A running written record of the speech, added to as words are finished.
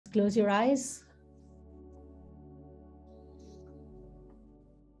Close your eyes.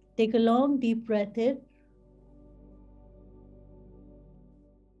 Take a long, deep breath in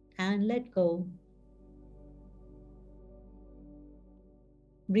and let go.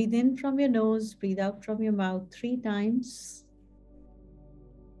 Breathe in from your nose, breathe out from your mouth 3 times.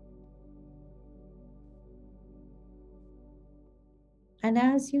 And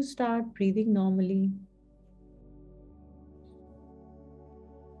as you start breathing normally,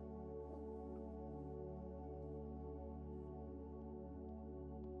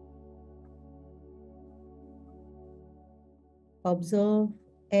 observe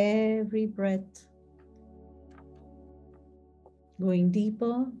every breath going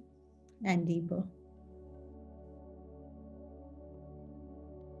deeper and deeper.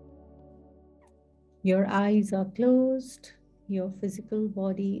 Your eyes are closed, your physical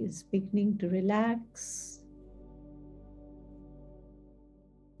body is beginning to relax,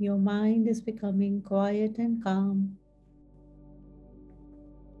 your mind is becoming quiet and calm.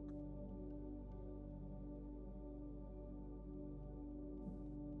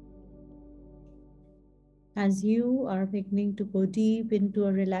 As you are beginning to go deep into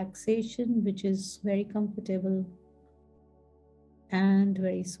a relaxation which is very comfortable and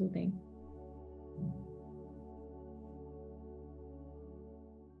very soothing.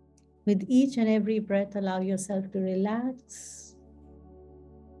 With each and every breath, allow yourself to relax.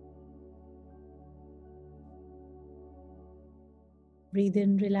 Breathe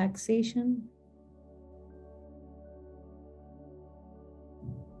in relaxation.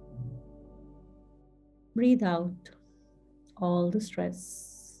 Breathe out all the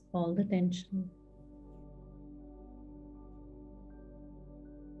stress, all the tension.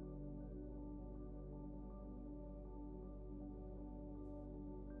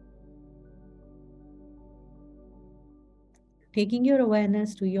 Taking your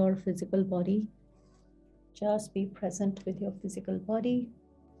awareness to your physical body, just be present with your physical body.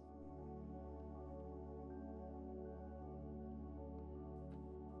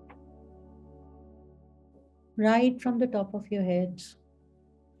 Right from the top of your head,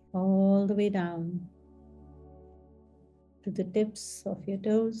 all the way down to the tips of your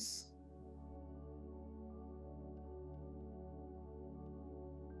toes.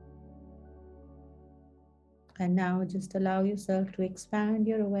 And now just allow yourself to expand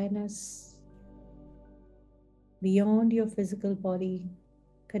your awareness beyond your physical body,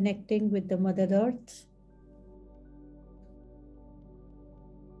 connecting with the Mother Earth.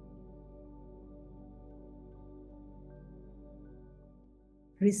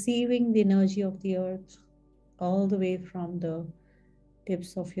 Receiving the energy of the earth all the way from the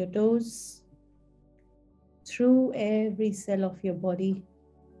tips of your toes, through every cell of your body,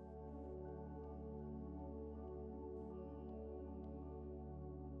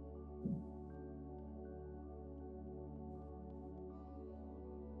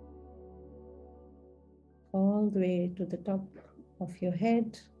 all the way to the top of your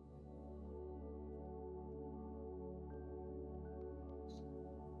head.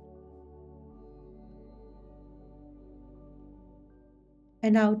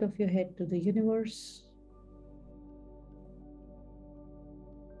 And out of your head to the universe.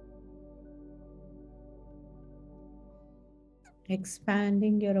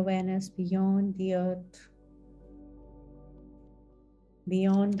 Expanding your awareness beyond the earth,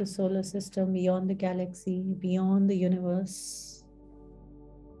 beyond the solar system, beyond the galaxy, beyond the universe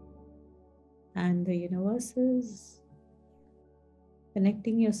and the universes.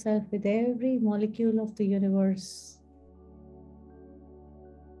 Connecting yourself with every molecule of the universe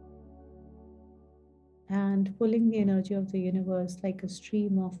and pulling the energy of the universe like a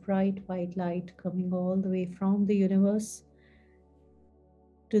stream of bright white light coming all the way from the universe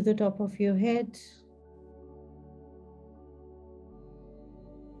to the top of your head,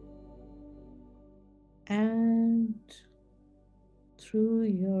 and through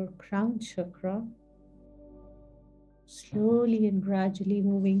your crown chakra, slowly and gradually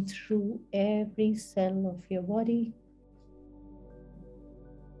moving through every cell of your body.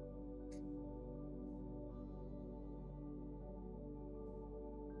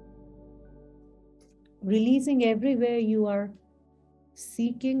 Releasing everywhere you are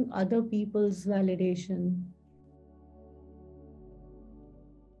seeking other people's validation,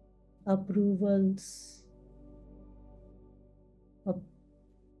 approvals,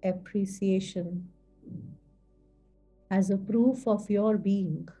 appreciation as a proof of your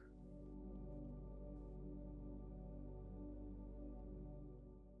being.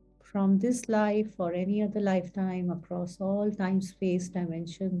 From this life or any other lifetime, across all time, space,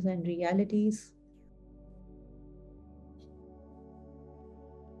 dimensions, and realities,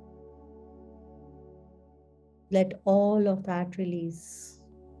 Let all of that release.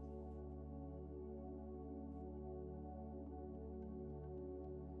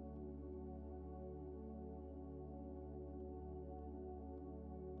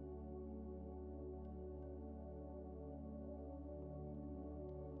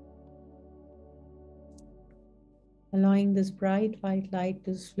 Allowing this bright white light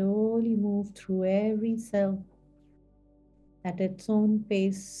to slowly move through every cell at its own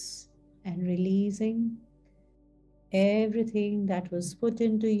pace and releasing everything that was put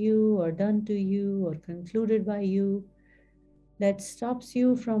into you or done to you or concluded by you that stops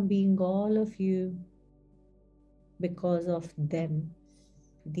you from being all of you because of them,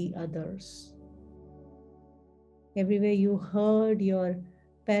 the others. Everywhere you heard your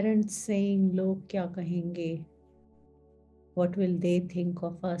parents saying, Log kya kahenge? What will they think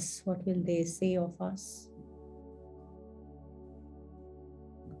of us? What will they say of us?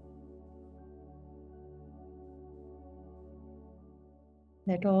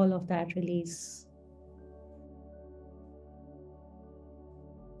 Let all of that release.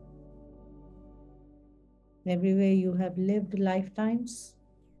 Everywhere you have lived lifetimes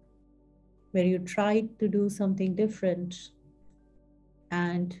where you tried to do something different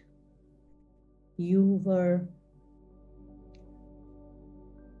and you were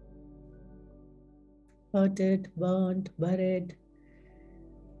hurted, burnt, buried,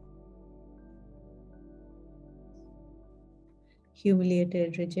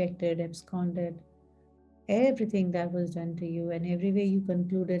 humiliated, rejected, absconded, everything that was done to you, and everywhere you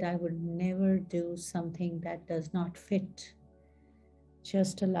concluded, I would never do something that does not fit.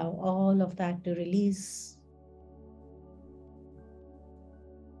 Just allow all of that to release.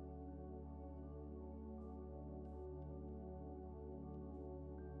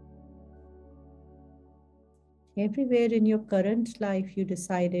 Everywhere in your current life, you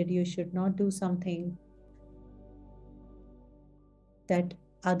decided you should not do something that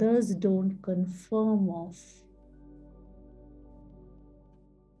others don't confirm of.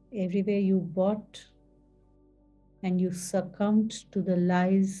 Everywhere you bought and you succumbed to the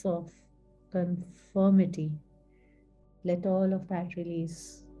lies of conformity. Let all of that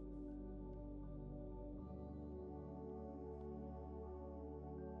release.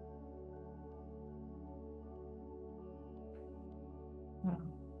 Wow.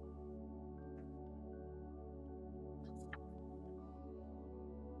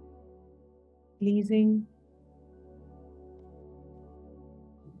 Pleasing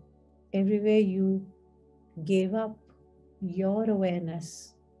everywhere you gave up your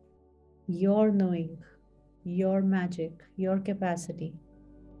awareness, your knowing, your magic, your capacity,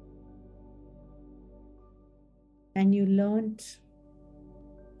 and you learned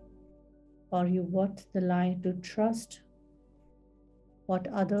or you bought the lie to trust what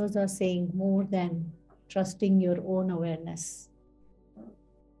others are saying more than trusting your own awareness.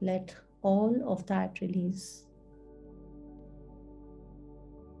 Let all of that release.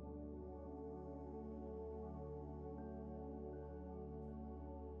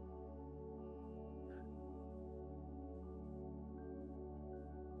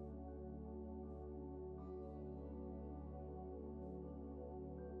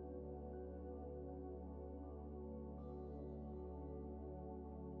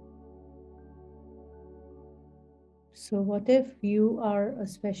 So, what if you are a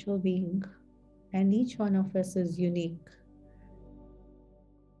special being and each one of us is unique?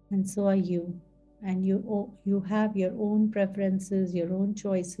 And so are you. And you have your own preferences, your own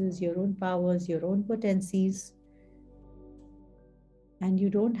choices, your own powers, your own potencies. And you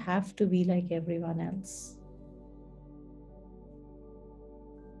don't have to be like everyone else.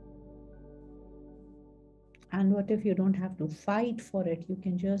 And what if you don't have to fight for it? You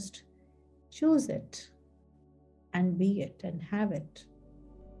can just choose it and be it and have it.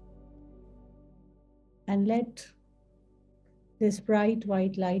 And let this bright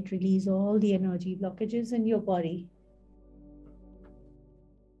white light release all the energy blockages in your body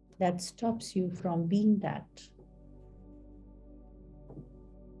that stops you from being that.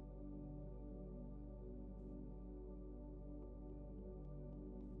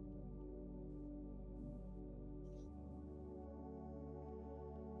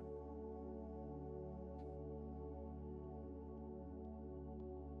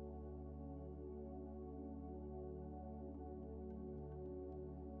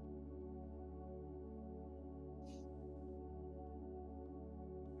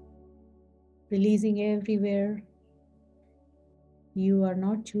 Releasing everywhere. You are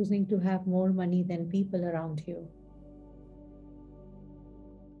not choosing to have more money than people around you,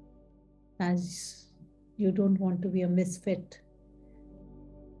 as you don't want to be a misfit.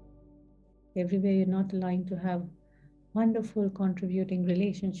 Everywhere you're not allowing to have wonderful contributing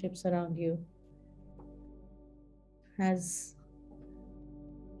relationships around you, as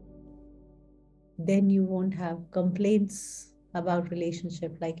then you won't have complaints about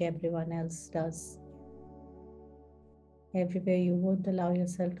relationship like everyone else does. Everywhere you won't allow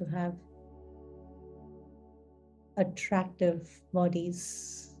yourself to have attractive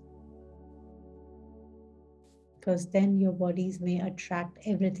bodies, because then your bodies may attract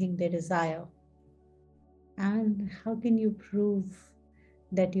everything they desire. And how can you prove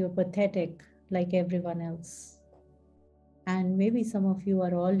that you're pathetic like everyone else? And maybe some of you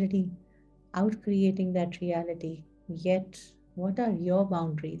are already out creating that reality. Yet, what are your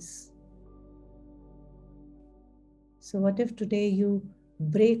boundaries? So, what if today you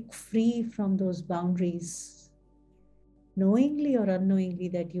break free from those boundaries, knowingly or unknowingly,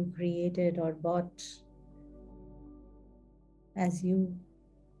 that you created or bought as you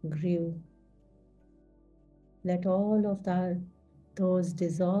grew? Let all of those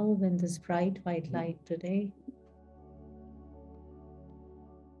dissolve in this bright white light today.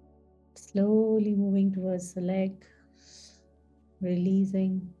 Slowly moving towards the leg,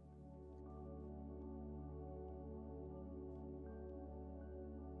 releasing.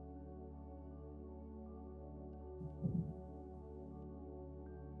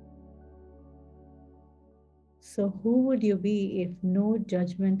 So, who would you be if no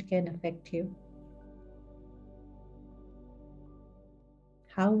judgment can affect you?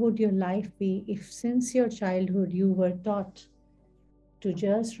 How would your life be if, since your childhood, you were taught to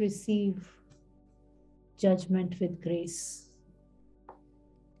just receive judgment with grace?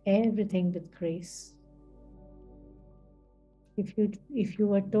 Everything with grace. If you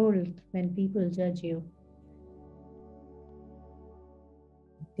were told when people judge you,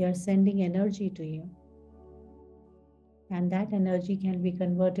 they are sending energy to you, and that energy can be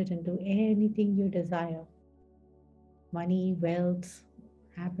converted into anything you desire: money, wealth,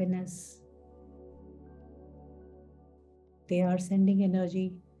 happiness. They are sending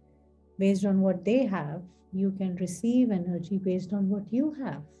energy based on what they have. You can receive energy based on what you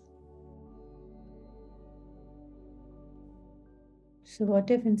have. So, what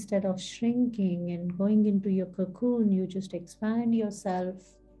if instead of shrinking and going into your cocoon, you just expand yourself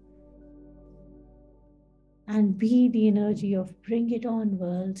and be the energy of bring it on,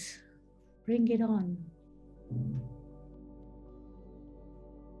 world, bring it on.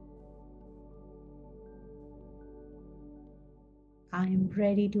 I am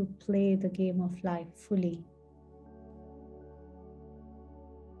ready to play the game of life fully.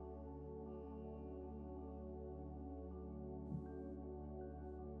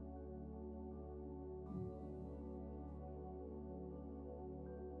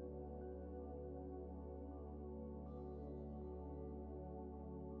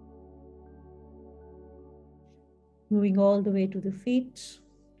 Moving all the way to the feet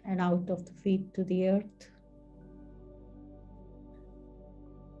and out of the feet to the earth.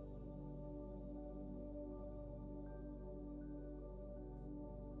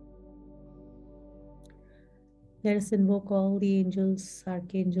 Let us invoke all the angels,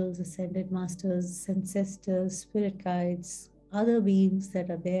 archangels, ascended masters, ancestors, spirit guides, other beings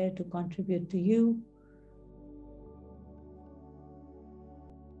that are there to contribute to you,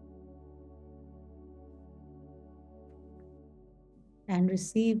 and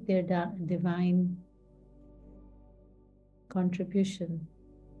receive their divine contribution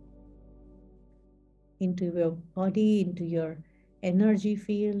into your body, into your energy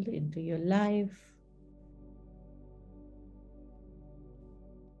field, into your life,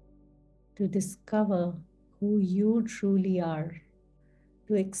 to discover who you truly are,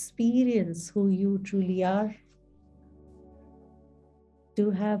 to experience who you truly are, to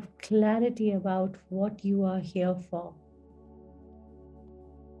have clarity about what you are here for.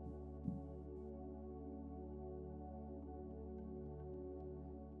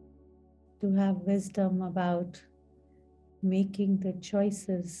 To have wisdom about making the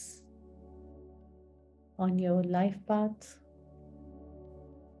choices on your life path,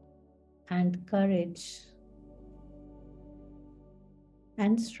 and courage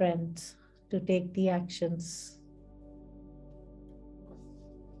and strength to take the actions.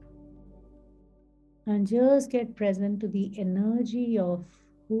 And just get present to the energy of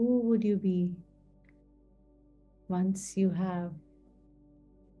who would you be once you have,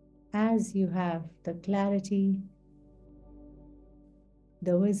 as you have the clarity,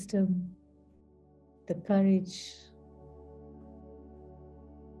 the wisdom, the courage,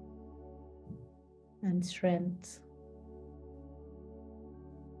 and strength.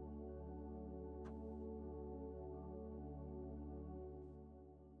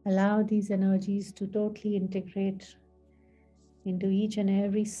 Allow these energies to totally integrate into each and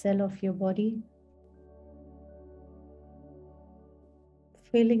every cell of your body,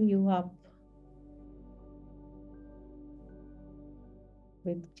 filling you up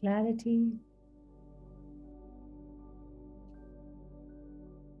with clarity,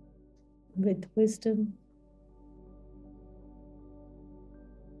 with wisdom,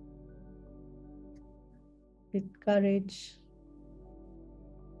 with courage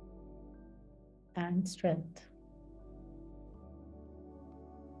and strength.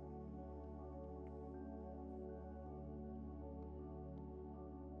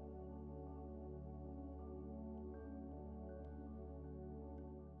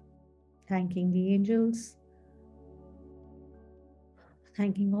 Thanking the angels,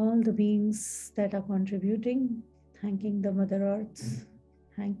 thanking all the beings that are contributing, thanking the Mother Earth,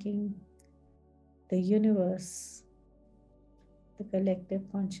 thanking the universe, the collective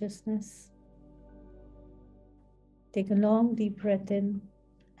consciousness. Take a long deep breath in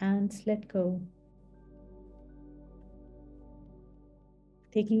and let go.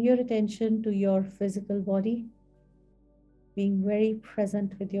 Taking your attention to your physical body, being very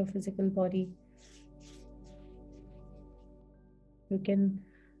present with your physical body. You can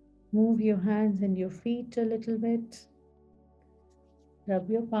move your hands and your feet a little bit, rub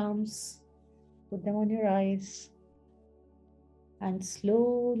your palms, put them on your eyes, and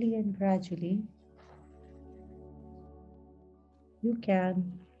slowly and gradually you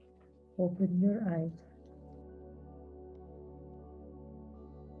can open your eyes.